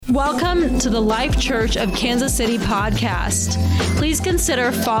Welcome to the Life Church of Kansas City podcast. Please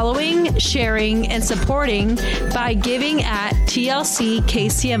consider following, sharing, and supporting by giving at tlckcmo.com.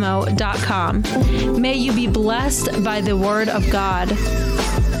 May you be blessed by the word of God. I'm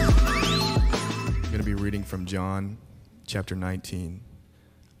going to be reading from John chapter 19.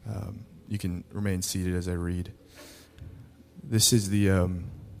 You can remain seated as I read. This is the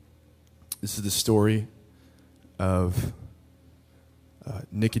story of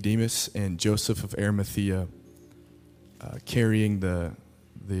Nicodemus and Joseph of Arimathea carrying the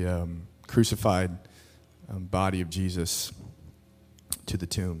crucified body of Jesus to the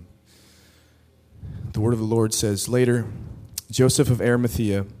tomb. The word of the Lord says, "Later, Joseph of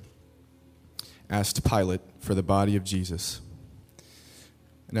Arimathea asked Pilate for the body of Jesus.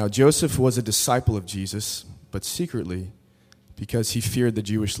 Now Joseph was a disciple of Jesus, but secretly, because he feared the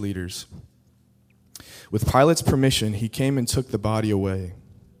Jewish leaders. With Pilate's permission, he came and took the body away.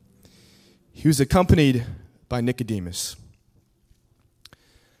 He was accompanied by Nicodemus,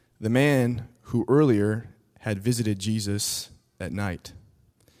 the man who earlier had visited Jesus at night.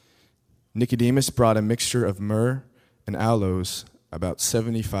 Nicodemus brought a mixture of myrrh and aloes, about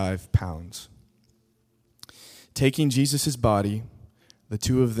 75 pounds. Taking Jesus' body, the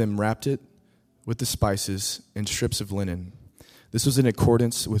two of them wrapped it with the spices and strips of linen. This was in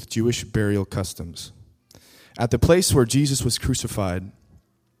accordance with Jewish burial customs. At the place where Jesus was crucified,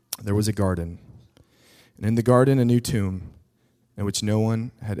 there was a garden, and in the garden a new tomb, in which no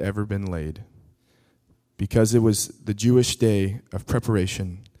one had ever been laid, because it was the Jewish day of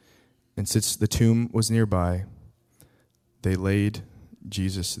preparation, and since the tomb was nearby, they laid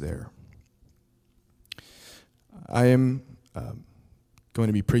Jesus there." I am going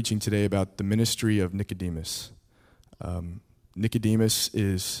to be preaching today about the ministry of Nicodemus. Nicodemus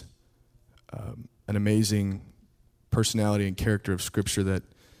is an amazing personality and character of Scripture that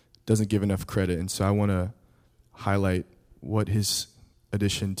doesn't give enough credit, and so I want to highlight what his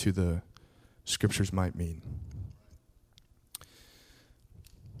addition to the Scriptures might mean.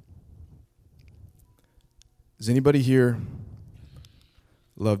 Does anybody here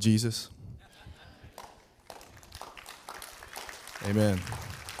love Jesus? Amen.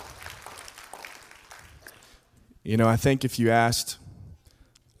 You know, I think if you asked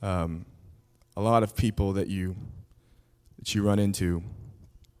a lot of people that you run into,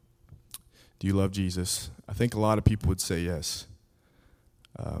 do you love Jesus? I think a lot of people would say yes.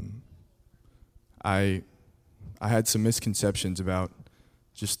 I had some misconceptions about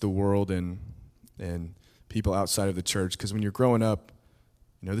just the world and people outside of the church, because when you're growing up,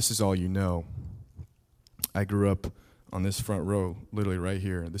 you know, this is all you know. I grew up on this front row, literally right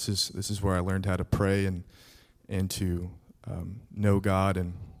here. This is where I learned how to pray and to know God.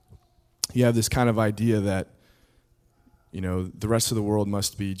 And you have this kind of idea that, you know, the rest of the world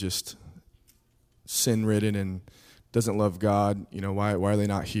must be just sin-ridden and doesn't love God. You know, why are they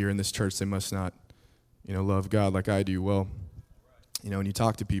not here in this church? They must not, you know, love God like I do. Well, you know, when you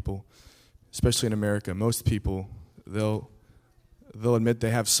talk to people, especially in America, most people, they'll admit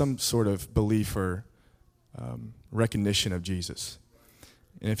they have some sort of belief or recognition of Jesus.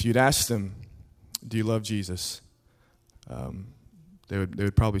 And if you'd ask them, do you love Jesus? They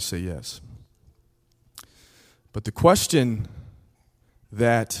would probably say yes. But the question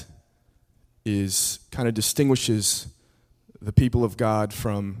that is kind of distinguishes the people of God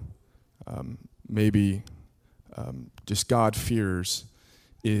from maybe just God-fearers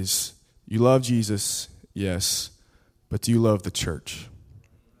is, you love Jesus, yes, but do you love the church?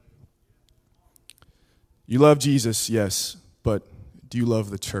 You love Jesus, yes, but do you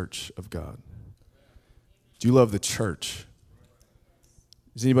love the church of God? Do you love the church?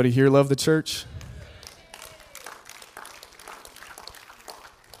 Does anybody here love the church?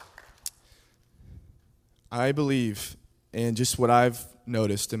 I believe, and just what I've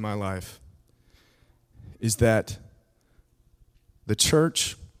noticed in my life, is that the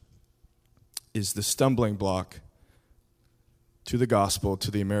church is the stumbling block to the gospel,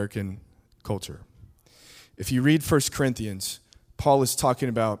 to the American culture. If you read 1 Corinthians, Paul is talking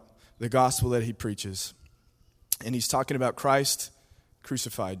about the gospel that he preaches. And he's talking about Christ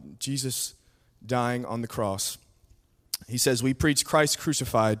crucified, Jesus dying on the cross. He says, we preach Christ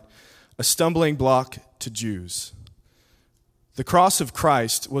crucified, a stumbling block to Jews. The cross of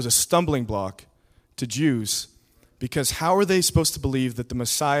Christ was a stumbling block to Jews because how are they supposed to believe that the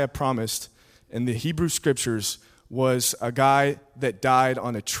Messiah promised in the Hebrew Scriptures was a guy that died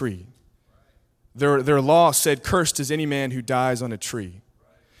on a tree? Their law said, cursed is any man who dies on a tree.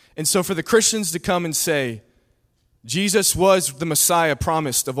 And so for the Christians to come and say, Jesus was the Messiah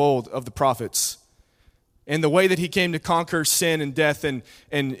promised of old of the prophets, And the way that he came to conquer sin and death and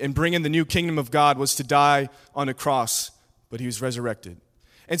bring in the new kingdom of God was to die on a cross, but he was resurrected.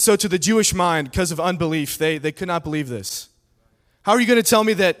 And so to the Jewish mind, because of unbelief, they could not believe this. How are you going to tell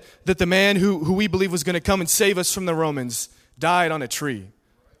me that the man who we believe was going to come and save us from the Romans died on a tree?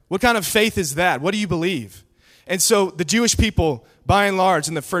 What kind of faith is that? What do you believe? And so the Jewish people, by and large,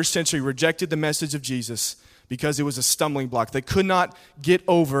 in the first century, rejected the message of Jesus because it was a stumbling block. They could not get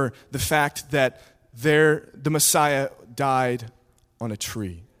over the fact that the Messiah died on a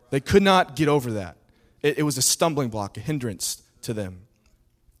tree. They could not get over that. It was a stumbling block, a hindrance to them.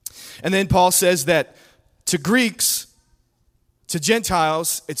 And then Paul says that to Greeks, to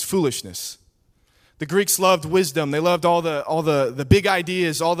Gentiles, it's foolishness. The Greeks loved wisdom. They loved all the big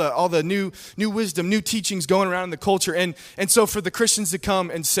ideas, all the new wisdom, new teachings going around in the culture. And so for the Christians to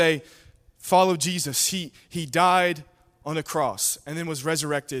come and say, follow Jesus, he died on a cross and then was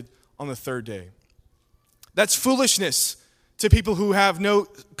resurrected on the third day. That's foolishness to people who have no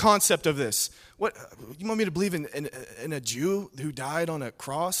concept of this. What, you want me to believe in a Jew who died on a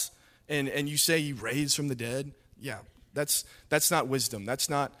cross and you say he raised from the dead? Yeah, that's not wisdom. That's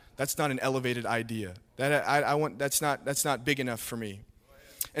not an elevated idea. That's not big enough for me.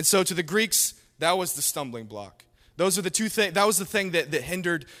 And so to the Greeks, that was the stumbling block. Those are the two things. That was the thing that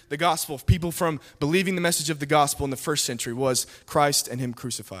hindered the gospel, people from believing the message of the gospel in the first century, was Christ and him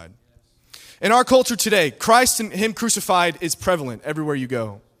crucified. In our culture today, Christ and him crucified is prevalent everywhere you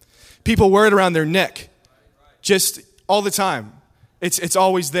go. People wear it around their neck just all the time. It's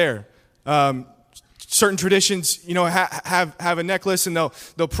always there. Certain traditions, have a necklace and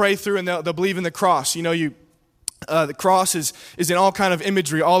they'll pray through and they'll believe in the cross. The cross is in all kind of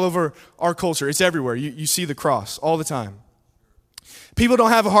imagery all over our culture. It's everywhere. You see the cross all the time. People don't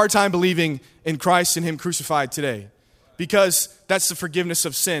have a hard time believing in Christ and him crucified today because that's the forgiveness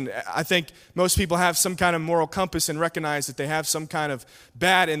of sin. I think most people have some kind of moral compass and recognize that they have some kind of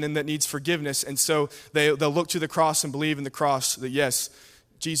bad in them that needs forgiveness. And so they'll look to the cross and believe in the cross that, yes,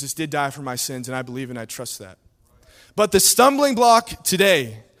 Jesus did die for my sins, and I believe and I trust that. But the stumbling block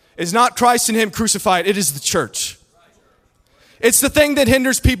today is not Christ and him crucified. It is the church. It's the thing that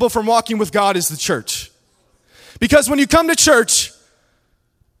hinders people from walking with God is the church. Because when you come to church,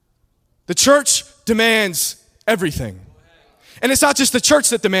 the church demands everything. And it's not just the church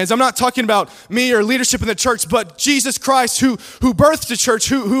that demands. I'm not talking about me or leadership in the church, but Jesus Christ who birthed the church,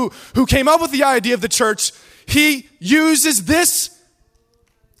 who came up with the idea of the church. He uses this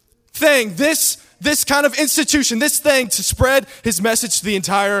thing, this kind of institution, this thing to spread his message to the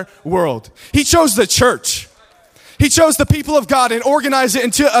entire world. He chose the church. He chose the people of God and organized it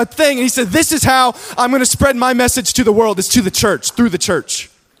into a thing. And he said, this is how I'm going to spread my message to the world. It's to the church, through the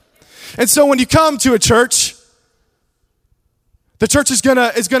church. And so when you come to a church, the church is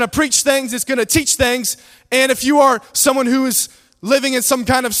gonna preach things, it's gonna teach things, and if you are someone who is living in some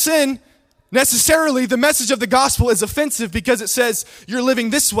kind of sin, necessarily the message of the gospel is offensive because it says you're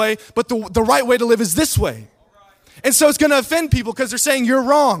living this way, but the right way to live is this way. And so it's gonna offend people because they're saying you're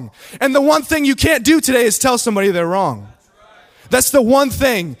wrong. And the one thing you can't do today is tell somebody they're wrong. That's the one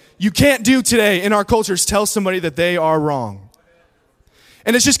thing you can't do today in our culture is tell somebody that they are wrong.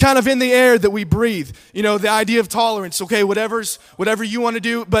 And it's just kind of in the air that we breathe. The idea of tolerance. Okay, whatever you want to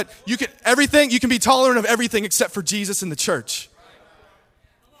do, but you can be tolerant of everything except for Jesus and the church.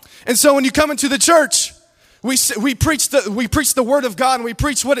 And so when you come into the church, we preach the word of God and we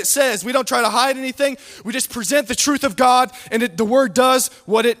preach what it says. We don't try to hide anything. We just present the truth of God and the word does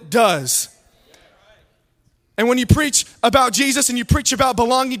what it does. And when you preach about Jesus and you preach about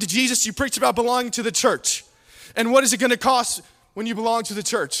belonging to Jesus, you preach about belonging to the church. And what is it going to cost when you belong to the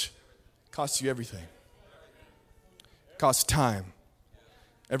church? It costs you everything. It costs time.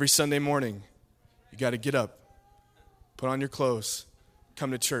 Every Sunday morning, you got to get up, put on your clothes,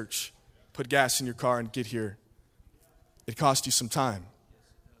 come to church, put gas in your car and get here. It costs you some time.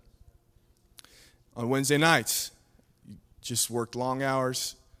 On Wednesday nights, you just worked long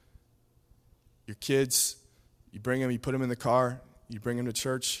hours. Your kids, you bring them, you put them in the car, you bring them to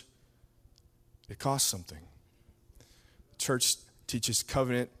church. It costs something. Church teaches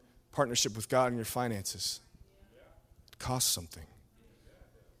covenant, partnership with God in your finances. It costs something.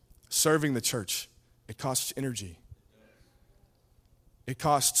 Serving the church, it costs energy. It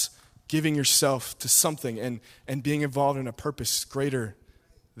costs giving yourself to something and being involved in a purpose greater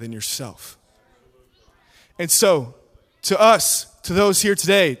than yourself. And so, to us, to those here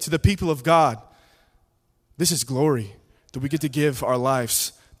today, to the people of God, this is glory that we get to give our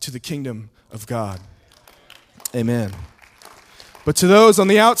lives to the kingdom of God. Amen. But to those on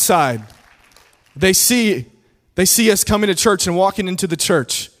the outside, they see us coming to church and walking into the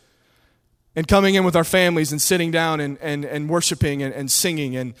church. and coming in with our families and sitting down and worshiping and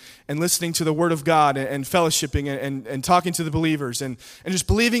singing and listening to the Word of God and fellowshipping and talking to the believers and just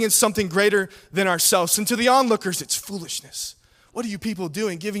believing in something greater than ourselves. And to the onlookers, it's foolishness. What are you people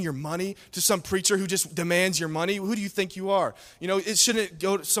doing, giving your money to some preacher who just demands your money? Who do you think you are? It shouldn't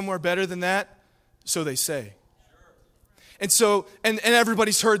go somewhere better than that? So they say. And so, and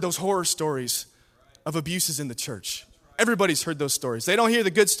everybody's heard those horror stories of abuses in the church. Everybody's heard those stories. They don't hear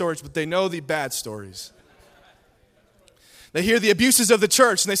the good stories, but they know the bad stories. They hear the abuses of the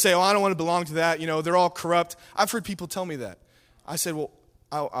church, and they say, I don't want to belong to that. They're all corrupt. I've heard people tell me that. I said, well,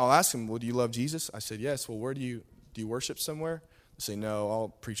 I'll ask them, well, do you love Jesus? I said, yes. Well, where do you worship somewhere? They say, no, all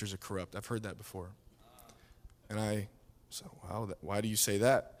preachers are corrupt. I've heard that before. And I said, wow, why do you say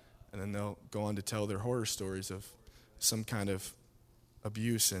that? And then they'll go on to tell their horror stories of some kind of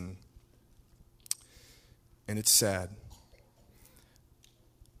abuse, and it's sad.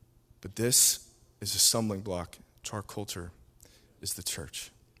 But this is a stumbling block to our culture, is the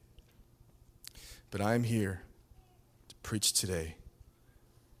church. But I'm here to preach today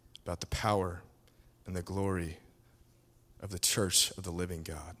about the power and the glory of the church of the living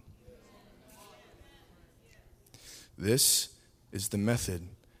God. This is the method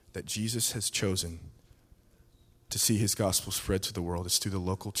that Jesus has chosen to see his gospel spread to the world. It's through the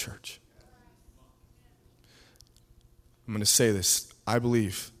local church. I'm going to say this. I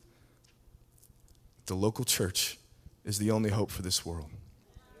believe the local church is the only hope for this world.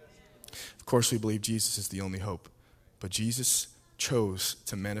 Of course, we believe Jesus is the only hope, but Jesus chose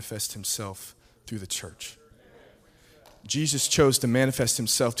to manifest himself through the church. Jesus chose to manifest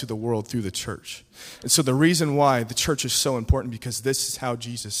himself to the world through the church. And so the reason why the church is so important, because this is how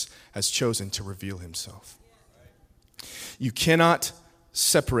Jesus has chosen to reveal himself. You cannot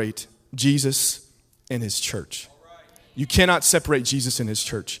separate Jesus and his church. You cannot separate Jesus and his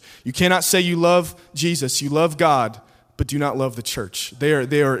church. You cannot say you love Jesus, you love God, but do not love the church.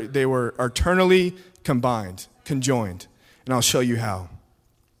 They were eternally combined, conjoined. And I'll show you how.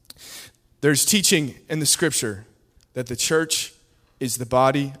 There's teaching in the scripture that the church is the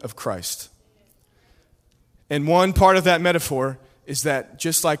body of Christ. And one part of that metaphor is that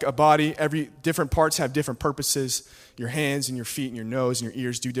just like a body, different parts have different purposes. Your hands and your feet and your nose and your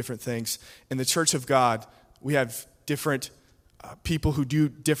ears do different things. In the church of God, we have different people who do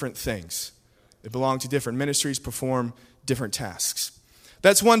different things. They belong to different ministries, perform different tasks.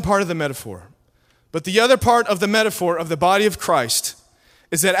 That's one part of the metaphor. But the other part of the metaphor of the body of Christ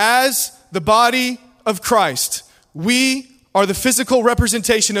is that as the body of Christ, we are the physical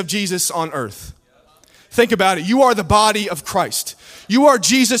representation of Jesus on earth. Think about it. You are the body of Christ. You are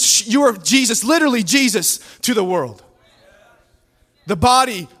Jesus, literally Jesus to the world. The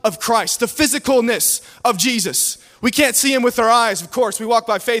body of Christ, the physicalness of Jesus. We can't see him with our eyes, of course. We walk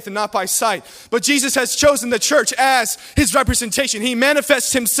by faith and not by sight. But Jesus has chosen the church as his representation. He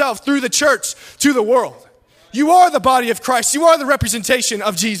manifests himself through the church to the world. You are the body of Christ. You are the representation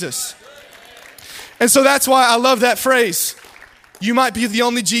of Jesus. And so that's why I love that phrase. You might be the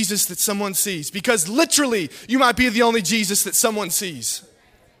only Jesus that someone sees. Because literally, you might be the only Jesus that someone sees.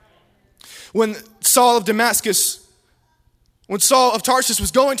 When Saul of Tarsus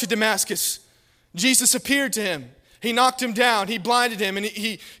was going to Damascus, Jesus appeared to him. He knocked him down. He blinded him. And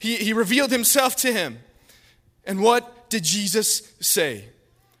he revealed himself to him. And what did Jesus say?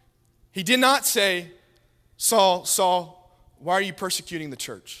 He did not say, Saul, Saul, why are you persecuting the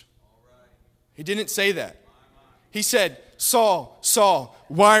church? He didn't say that. He said, Saul, Saul,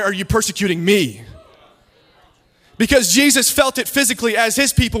 why are you persecuting me? Because Jesus felt it physically as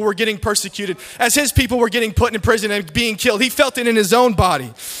his people were getting persecuted, as his people were getting put in prison and being killed. He felt it in his own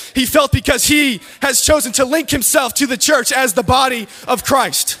body. He felt because he has chosen to link himself to the church as the body of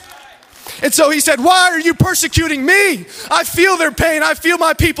Christ. And so he said, why are you persecuting me? I feel their pain. I feel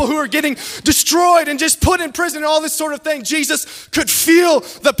my people who are getting destroyed and just put in prison and all this sort of thing. Jesus could feel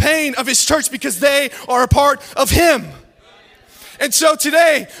the pain of his church because they are a part of him. And so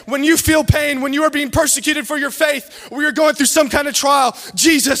today, when you feel pain, when you are being persecuted for your faith, or you're going through some kind of trial,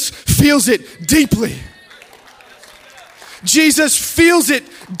 Jesus feels it deeply. Jesus feels it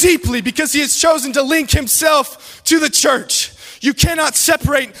deeply because he has chosen to link himself to the church. You cannot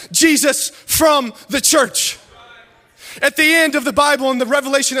separate Jesus from the church. At the end of the Bible and the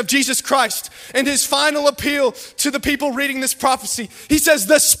revelation of Jesus Christ and his final appeal to the people reading this prophecy, he says,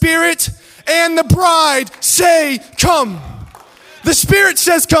 the Spirit and the bride say, come. The Spirit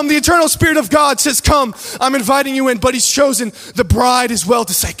says come. The eternal Spirit of God says come. I'm inviting you in, but he's chosen the bride as well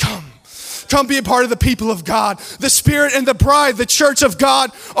to say come. Come be a part of the people of God. The Spirit and the bride, the church of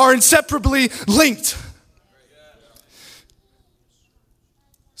God, are inseparably linked.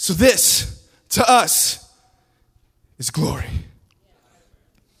 So this to us is glory.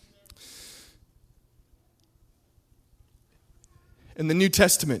 In the New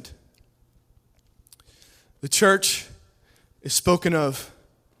Testament, the church is spoken of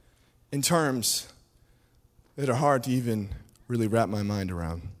in terms that are hard to even really wrap my mind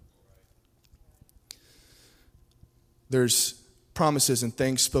around. There's promises and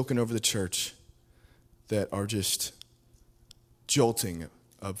things spoken over the church that are just jolting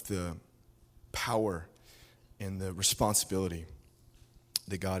of the power and the responsibility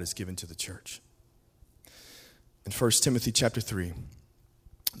that God has given to the church. In 1 Timothy chapter 3,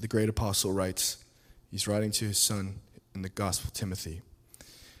 the great apostle writes, he's writing to his son in the gospel, Timothy,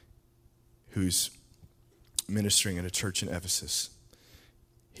 who's ministering in a church in Ephesus.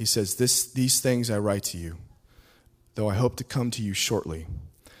 He says, these things I write to you, though I hope to come to you shortly.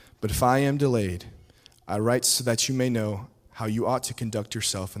 But if I am delayed, I write so that you may know how you ought to conduct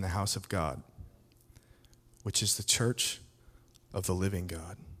yourself in the house of God, which is the church of the living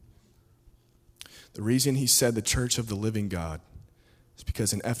God. The reason he said the church of the living God is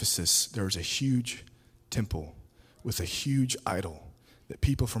because in Ephesus there was a huge temple with a huge idol that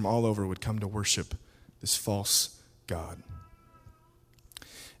people from all over would come to worship this false god.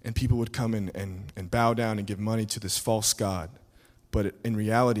 And people would come and bow down and give money to this false god. But in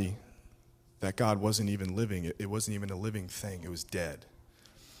reality, that God wasn't even living. It wasn't even a living thing. It was dead.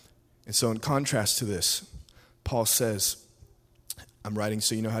 And so in contrast to this, Paul says, I'm writing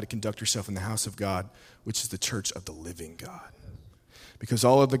so you know how to conduct yourself in the house of God, which is the church of the living God. Because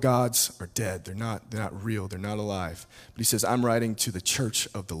all of the gods are dead. They're not real. They're not alive. But he says, I'm writing to the church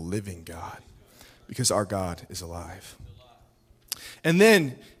of the living God because our God is alive. And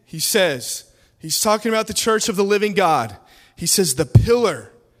then he says, he's talking about the church of the living God. He says the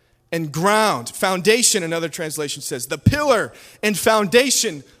pillar and ground, foundation, another translation says, the pillar and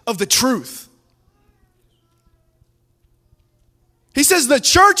foundation of the truth. He says the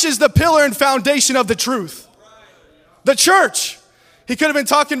church is the pillar and foundation of the truth. The church. He could have been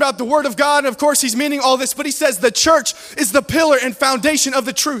talking about the word of God, and of course he's meaning all this, but he says the church is the pillar and foundation of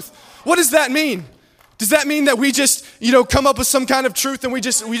the truth. What does that mean? Does that mean that we just, come up with some kind of truth and we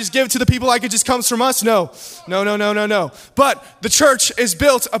just give it to the people like it just comes from us? No. But the church is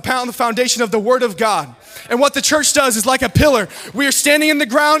built upon the foundation of the word of God. And what the church does is like a pillar. We are standing in the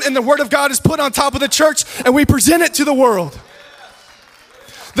ground and the word of God is put on top of the church and we present it to the world.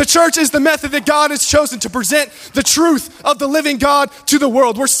 The church is the method that God has chosen to present the truth of the living God to the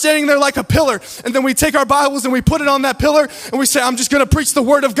world. We're standing there like a pillar, and then we take our Bibles and we put it on that pillar, and we say, I'm just going to preach the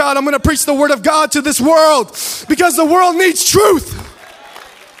word of God. I'm going to preach the word of God to this world because the world needs truth.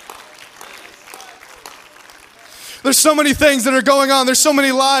 There's so many things that are going on. There's so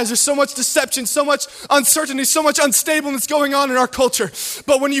many lies. There's so much deception, so much uncertainty, so much unstableness going on in our culture.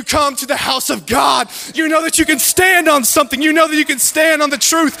 But when you come to the house of God, you know that you can stand on something. You know that you can stand on the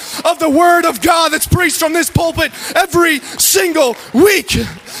truth of the word of God that's preached from this pulpit every single week.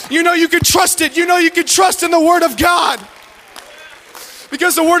 You know you can trust it. You know you can trust in the word of God.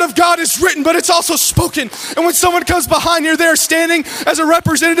 Because the word of God is written, but it's also spoken. And when someone comes behind you, they're standing as a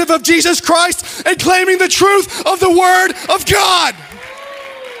representative of Jesus Christ and claiming the truth of the word of God.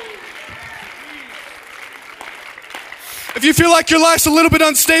 If you feel like your life's a little bit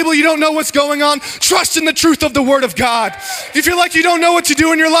unstable, you don't know what's going on, trust in the truth of the word of God. If you feel like you don't know what to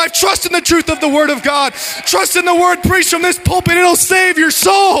do in your life, trust in the truth of the word of God. Trust in the word preached from this pulpit. It'll save your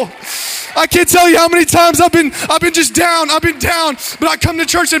soul. I can't tell you how many times I've been just down. I've been down, but I come to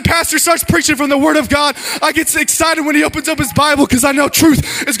church and pastor starts preaching from the word of God. I get excited when he opens up his Bible because I know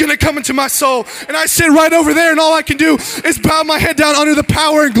truth is going to come into my soul. And I sit right over there and all I can do is bow my head down under the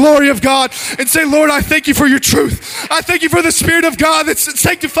power and glory of God and say, Lord, I thank you for your truth. I thank you for the Spirit of God that's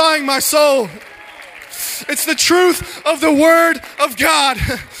sanctifying my soul. It's the truth of the word of God.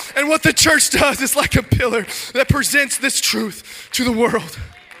 And what the church does is like a pillar that presents this truth to the world.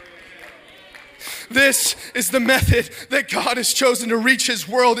 This is the method that God has chosen to reach his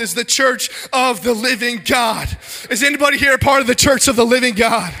world, is the church of the living God. Is anybody here a part of the church of the living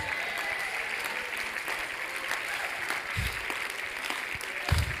God?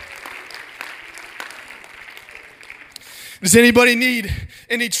 Does anybody need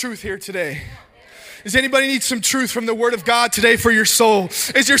any truth here today? Does anybody need some truth from the Word of God today for your soul?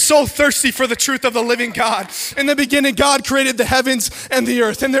 Is your soul thirsty for the truth of the living God? In the beginning, God created the heavens and the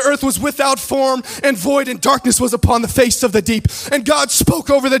earth was without form and void, and darkness was upon the face of the deep. And God spoke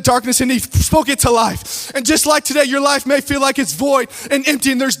over the darkness, and he spoke it to life. And just like today, your life may feel like it's void and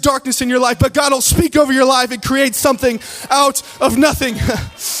empty, and there's darkness in your life, but God will speak over your life and create something out of nothing.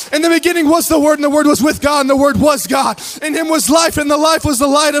 In the beginning was the Word, and the Word was with God, and the Word was God. In him was life, and the life was the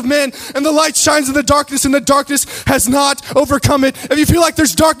light of men. And the light shines in the darkness, and the darkness has not overcome it. If you feel like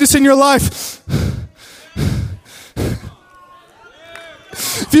there's darkness in your life,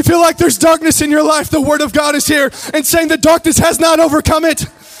 if you feel like there's darkness in your life, the Word of God is here and saying the darkness has not overcome it.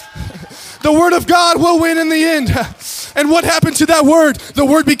 The Word of God will win in the end. And what happened to that Word? The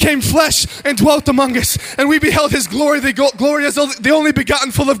Word became flesh and dwelt among us. And we beheld His glory, the glory as the only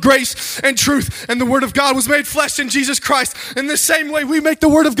begotten, full of grace and truth. And the Word of God was made flesh in Jesus Christ. In the same way, we make the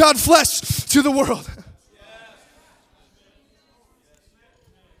Word of God flesh to the world.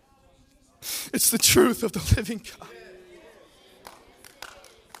 It's the truth of the living God.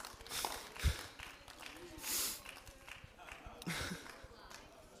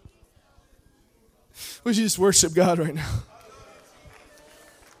 Would you just worship God right now?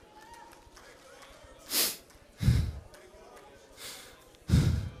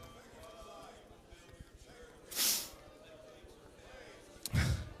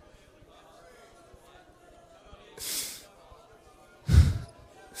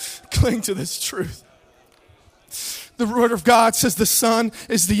 Cling to this truth. The Word of God says the Son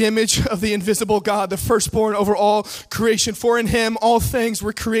is the image of the invisible God, the firstborn over all creation. For in Him all things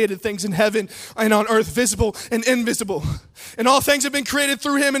were created, things in heaven and on earth, visible and invisible. And all things have been created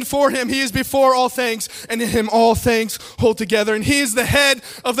through Him and for Him. He is before all things, and in Him all things hold together. And He is the head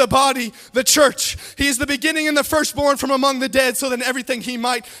of the body, the church. He is the beginning and the firstborn from among the dead, so that in everything He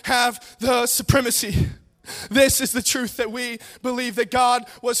might have the supremacy. This is the truth that we believe, that God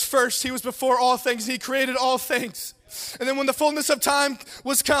was first. He was before all things. He created all things. And then when the fullness of time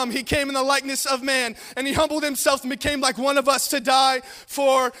was come, He came in the likeness of man, and He humbled Himself and became like one of us to die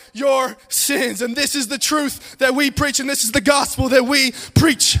for your sins. And this is the truth that we preach, and this is the gospel that we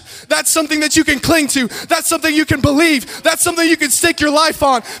preach. That's something that you can cling to. That's something you can believe. That's something you can stake your life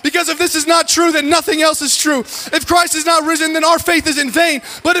on. Because if this is not true, then nothing else is true. If Christ is not risen, then our faith is in vain.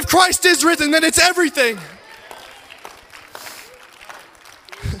 But if Christ is risen, then it's everything.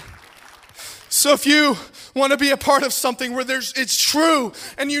 So if you want to be a part of something where it's true,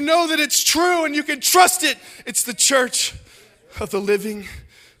 and you know that it's true, and you can trust it, it's the church of the living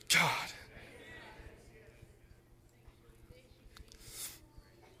God.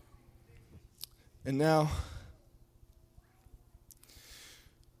 And now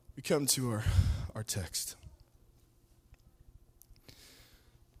we come to our text.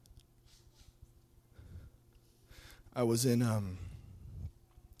 I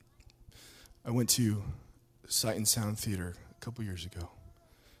went to Sight and Sound Theater a couple years ago.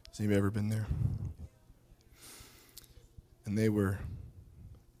 Has anybody ever been there? And they were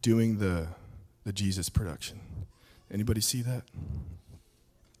doing the Jesus production. Anybody see that?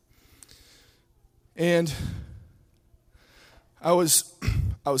 And I was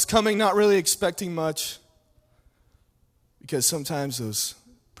coming not really expecting much, because sometimes those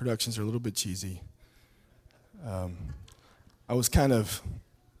productions are a little bit cheesy. I was kind of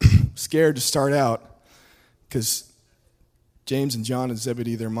scared to start out, because James and John and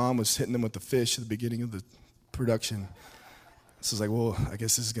Zebedee, their mom was hitting them with the fish at the beginning of the production. So I was like, well, I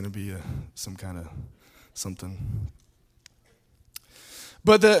guess this is going to be some kind of something.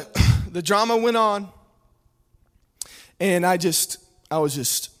 But the drama went on, and I was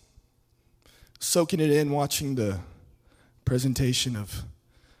just soaking it in, watching the presentation of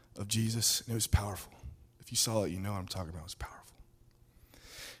Jesus, and it was powerful. If you saw it, you know what I'm talking about. It was powerful.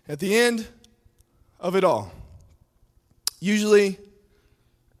 At the end of it all, usually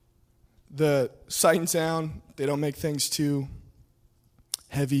the Sight and Sound, they don't make things too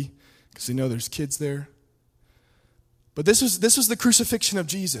heavy because they know there's kids there. But this was the crucifixion of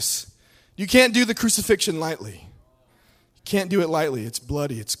Jesus. You can't do the crucifixion lightly. You can't do it lightly. It's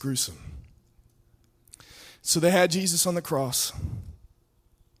bloody. It's gruesome. So they had Jesus on the cross.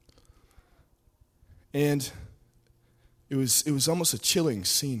 And it was almost a chilling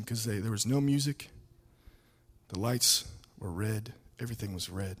scene, because there was no music. The lights were red. Everything was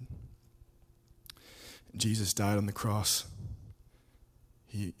red. Jesus died on the cross.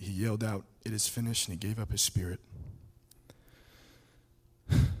 He yelled out, "It is finished," and He gave up His spirit.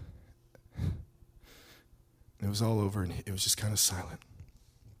 It was all over, and it was just kind of silent.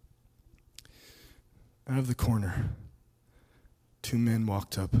 Out of the corner, two men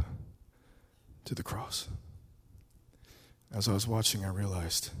walked up to the cross. As I was watching, I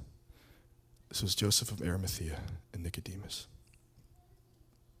realized this was Joseph of Arimathea and Nicodemus.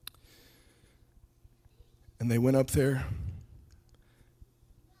 And they went up there,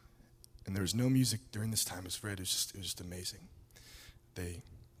 and there was no music during this time. It was just amazing. They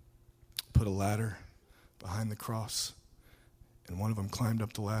put a ladder behind the cross, and one of them climbed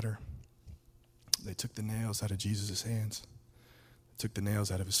up the ladder. They took the nails out of Jesus' hands, took the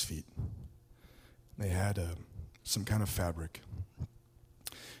nails out of his feet. They had some kind of fabric.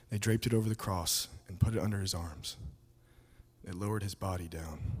 They draped it over the cross and put it under his arms. They lowered his body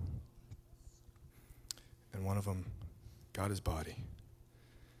down. And one of them got his body.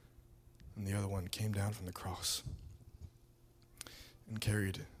 And the other one came down from the cross and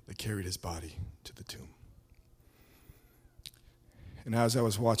they carried his body to the tomb. And as I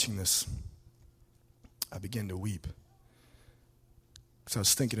was watching this, I began to weep. Because I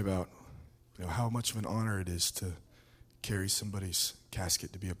was thinking about how much of an honor it is to carry somebody's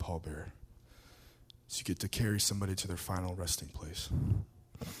casket, to be a pallbearer. So you get to carry somebody to their final resting place.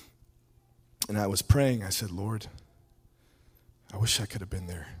 And I was praying, I said, Lord, I wish I could have been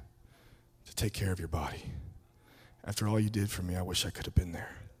there to take care of your body. After all you did for me, I wish I could have been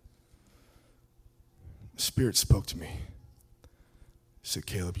there. The Spirit spoke to me. He said,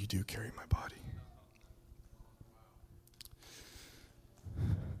 Caleb, you do carry my body.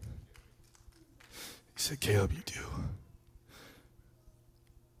 He said, Caleb, you do.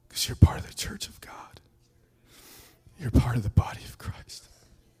 Because you're part of the church of God. You're part of the body of Christ.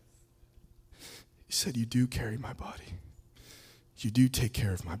 He said, you do carry my body. You do take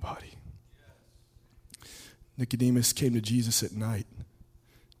care of my body. Nicodemus came to Jesus at night.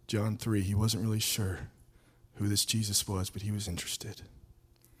 John 3, he wasn't really sure who this Jesus was, but he was interested.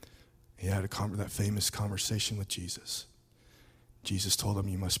 He had that famous conversation with Jesus. Jesus told him,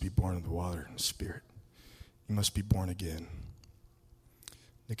 you must be born of the water and the Spirit. You must be born again.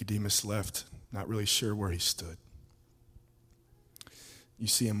 Nicodemus left, not really sure where he stood. You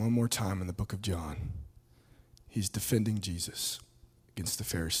see him one more time in the book of John. He's defending Jesus against the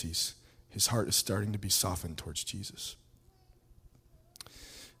Pharisees. His heart is starting to be softened towards Jesus.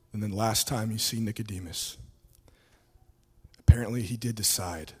 And then last time you see Nicodemus, apparently he did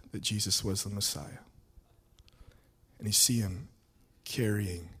decide that Jesus was the Messiah. And you see him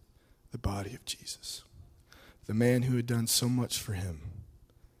carrying the body of Jesus. The man who had done so much for him,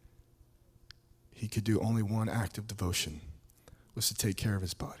 he could do only one act of devotion, was to take care of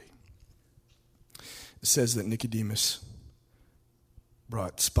his body. It says that Nicodemus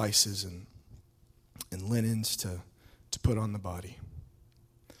brought spices and linens to put on the body.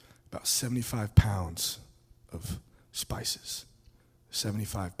 About 75 pounds of spices.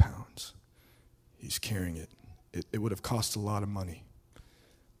 75 pounds. He's carrying it. It would have cost a lot of money.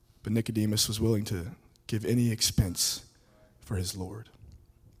 But Nicodemus was willing to give any expense for his Lord.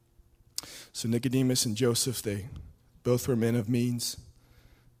 So Nicodemus and Joseph, they both were men of means.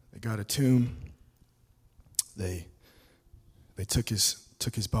 They got a tomb. They took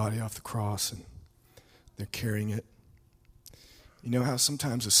his body off the cross, and they're carrying it. You know how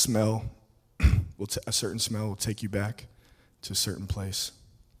sometimes a smell, a certain smell will take you back to a certain place?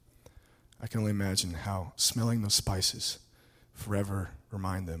 I can only imagine how smelling those spices forever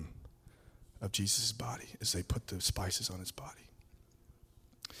remind them of Jesus' body as they put the spices on his body.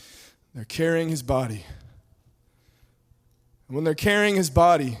 They're carrying his body. And when they're carrying his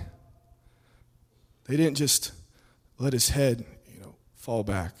body, they didn't just let his head, fall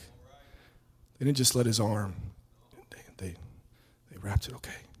back. They didn't just let his arm. They wrapped it.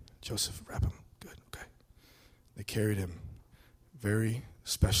 Okay, Joseph, wrap him. Good, okay. They carried him very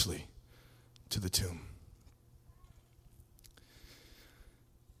specially to the tomb.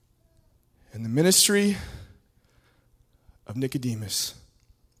 And the ministry of Nicodemus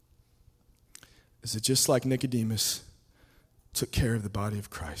is that just like Nicodemus took care of the body of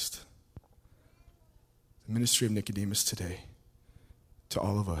Christ, the ministry of Nicodemus today to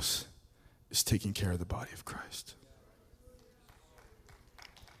all of us is taking care of the body of Christ.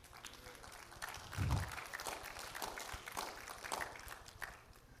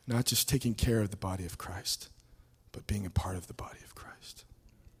 Not just taking care of the body of Christ, but being a part of the body of Christ.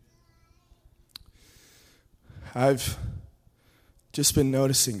 I've just been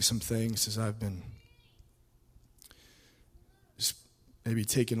noticing some things as I've been just maybe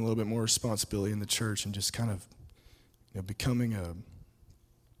taking a little bit more responsibility in the church and just kind of becoming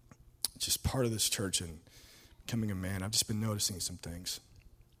just part of this church and becoming a man. I've just been noticing some things.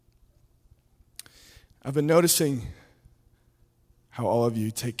 I've been noticing how all of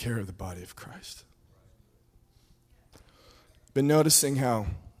you take care of the body of Christ. I've been noticing how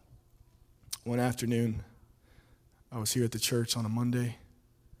One afternoon, I was here at the church on a Monday.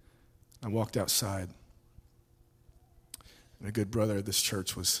 I walked outside, and a good brother at this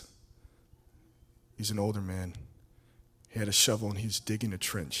church he's an older man. He had a shovel, and he was digging a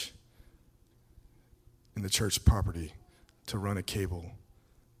trench in the church property to run a cable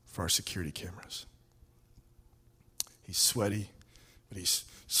for our security cameras. He's sweaty, but he's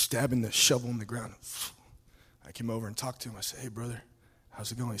stabbing the shovel in the ground. I came over and talked to him. I said, "Hey, brother,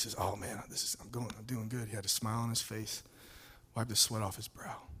 how's it going?" He says, "Oh, man, I'm doing good." He had a smile on his face, wiped the sweat off his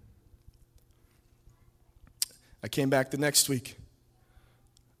brow. I came back the next week.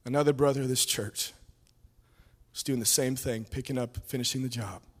 Another brother of this church was doing the same thing, finishing the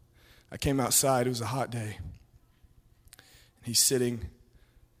job. I came outside. It was a hot day. And he's sitting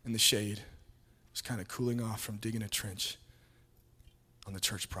in the shade. He's kind of cooling off from digging a trench on the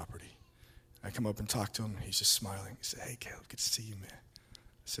church property. I come up and talk to him. He's just smiling. He said, "Hey, Caleb, good to see you, man."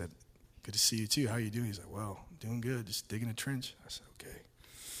 I said, "Good to see you too. How you doing?" He's like, "Well, I'm doing good, just digging a trench." I said, "Okay."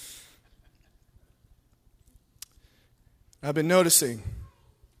 I've been noticing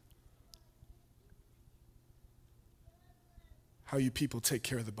how you people take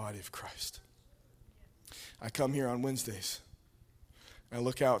care of the body of Christ. I come here on Wednesdays, and I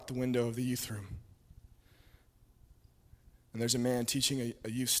look out the window of the youth room, and there's a man teaching a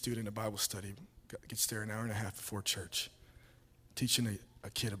youth student a Bible study. Gets there an hour and a half before church, teaching a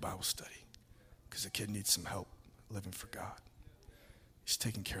kid a Bible study because the kid needs some help living for God. He's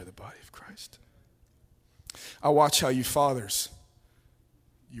taking care of the body of Christ. I watch how you fathers,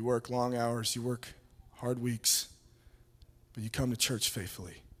 you work long hours, you work hard weeks, but you come to church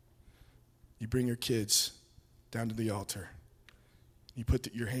faithfully. You bring your kids down to the altar. You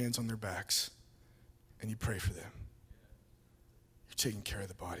put your hands on their backs, and you pray for them. You're taking care of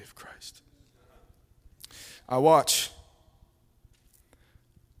the body of Christ. I watch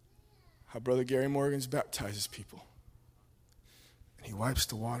how Brother Gary Morgan baptizes people, and he wipes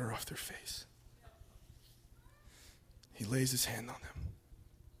the water off their face. He lays his hand on them,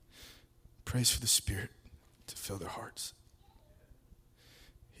 prays for the Spirit to fill their hearts.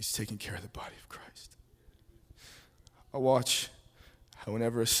 He's taking care of the body of Christ. I watch how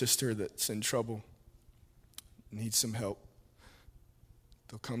whenever a sister that's in trouble needs some help,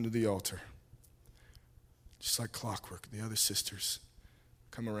 they'll come to the altar. Just like clockwork, the other sisters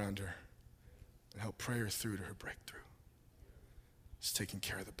come around her and help pray her through to her breakthrough. He's taking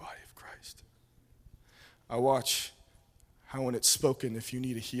care of the body of Christ. I watch how when it's spoken, if you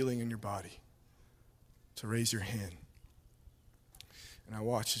need a healing in your body, to raise your hand. And I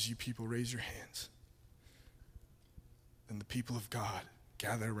watch as you people raise your hands, and the people of God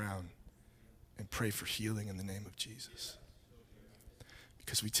gather around and pray for healing in the name of Jesus.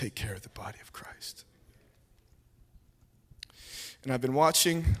 Because we take care of the body of Christ. And I've been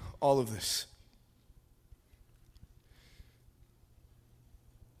watching all of this.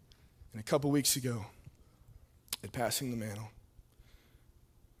 And a couple weeks ago, at Passing the Mantle,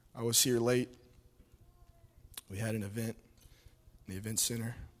 I was here late. We had an event in the event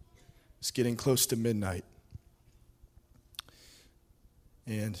center. It's getting close to midnight.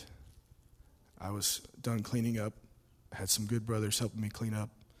 And I was done cleaning up. I had some good brothers helping me clean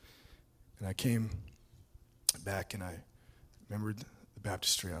up. And I came back and I remembered the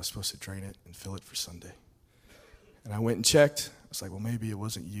baptistry. I was supposed to drain it and fill it for Sunday. And I went and checked. I was like, well, maybe it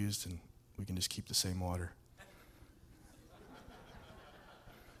wasn't used and we can just keep the same water.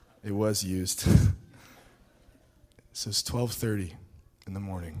 It was used. So it's 12:30 in the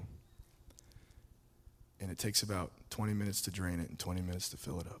morning. And it takes about 20 minutes to drain it and 20 minutes to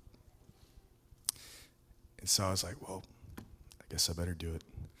fill it up. And so I was like, well, I guess I better do it.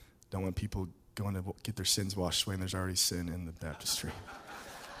 Don't want people going to get their sins washed away and there's already sin in the baptistry.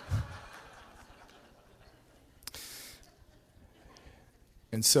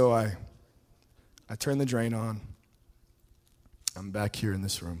 And so I turned the drain on. I'm back here in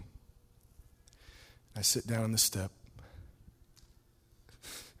this room. I sit down on the step.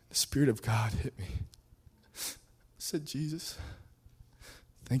 The Spirit of God hit me. I said, Jesus,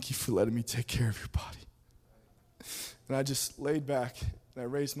 thank you for letting me take care of your body. And I just laid back and I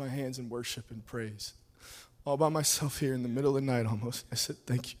raised my hands in worship and praise. All by myself here in the middle of the night almost. I said,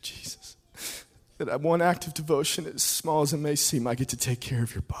 thank you, Jesus. That at one act of devotion, as small as it may seem, I get to take care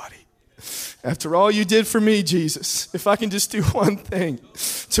of your body. After all you did for me, Jesus, if I can just do one thing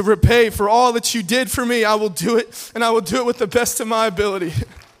to repay for all that you did for me, I will do it, and I will do it with the best of my ability.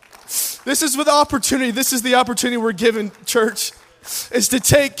 This is with opportunity. This is the opportunity we're given, church, is to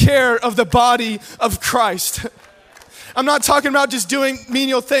take care of the body of Christ. I'm not talking about just doing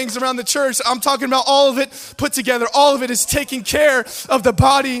menial things around the church. I'm talking about all of it put together. All of it is taking care of the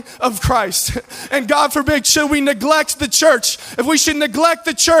body of Christ. And God forbid, should we neglect the church? If we should neglect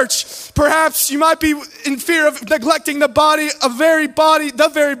the church, perhaps you might be in fear of neglecting the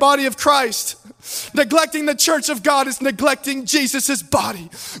very body of Christ. Neglecting the church of God is neglecting Jesus'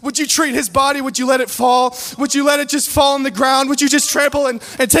 body. Would you treat his body? Would you let it fall? Would you let it just fall on the ground? Would you just trample and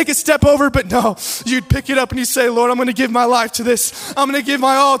take a step over? But no, you'd pick it up and you say, Lord, I'm going to give my life to this. I'm going to give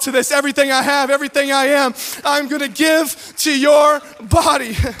my all to this. Everything I have, everything I am, I'm going to give to your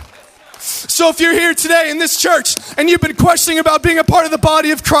body. So if you're here today in this church and you've been questioning about being a part of the body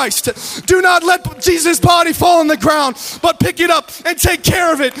of Christ, do not let Jesus' body fall on the ground, but pick it up and take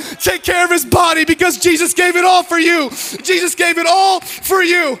care of it. Take care of his body because Jesus gave it all for you. Jesus gave it all for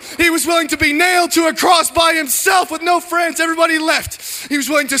you. He was willing to be nailed to a cross by himself with no friends. Everybody left. He was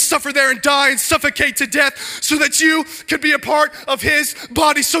willing to suffer there and die and suffocate to death so that you could be a part of his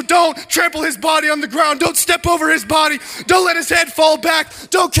body. So don't trample his body on the ground. Don't step over his body. Don't let his head fall back.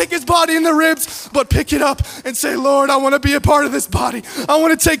 Don't kick his body in the ribs, but pick it up and say, Lord, I want to be a part of this body. I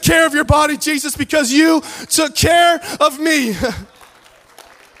want to take care of your body, Jesus, because you took care of me.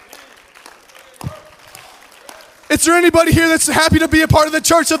 Is there anybody here that's happy to be a part of the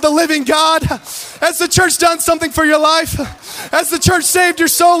church of the living God? Has the church done something for your life? Has the church saved your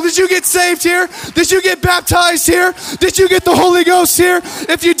soul? Did you get saved here? Did you get baptized here? Did you get the Holy Ghost here?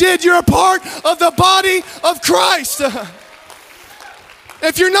 If you did, you're a part of the body of Christ.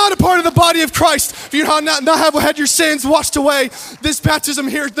 If you're not a part of the body of Christ, if you not have had your sins washed away, this baptism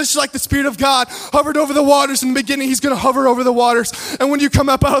here, this is like the Spirit of God hovered over the waters in the beginning. He's going to hover over the waters. And when you come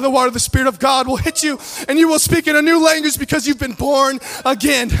up out of the water, the Spirit of God will hit you and you will speak in a new language because you've been born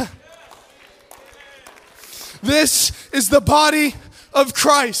again. This is the body of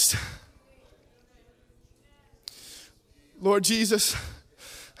Christ. Lord Jesus,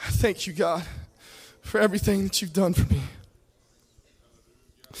 I thank you, God, for everything that you've done for me.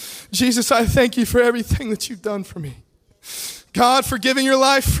 Jesus, I thank you for everything that you've done for me. God, for giving your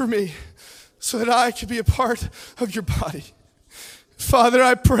life for me so that I could be a part of your body. Father,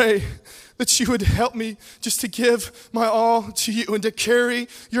 I pray that you would help me just to give my all to you and to carry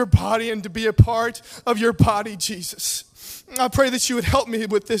your body and to be a part of your body, Jesus. I pray that you would help me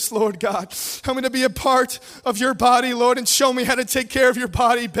with this, Lord God. Help me to be a part of your body, Lord, and show me how to take care of your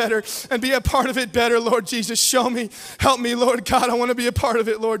body better and be a part of it better, Lord Jesus. Show me, help me, Lord God. I want to be a part of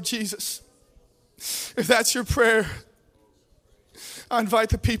it, Lord Jesus. If that's your prayer, I invite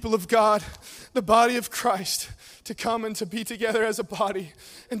the people of God, the body of Christ, to come and to be together as a body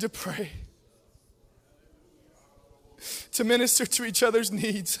and to pray, to minister to each other's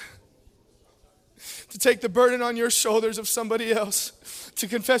needs, to take the burden on your shoulders of somebody else, to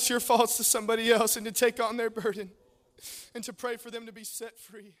confess your faults to somebody else and to take on their burden and to pray for them to be set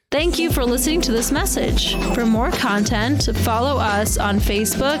free. Thank you for listening to this message. For more content, follow us on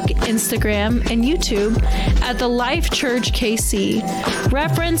Facebook, Instagram, and YouTube at The Life Church KC.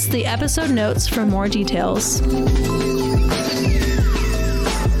 Reference the episode notes for more details.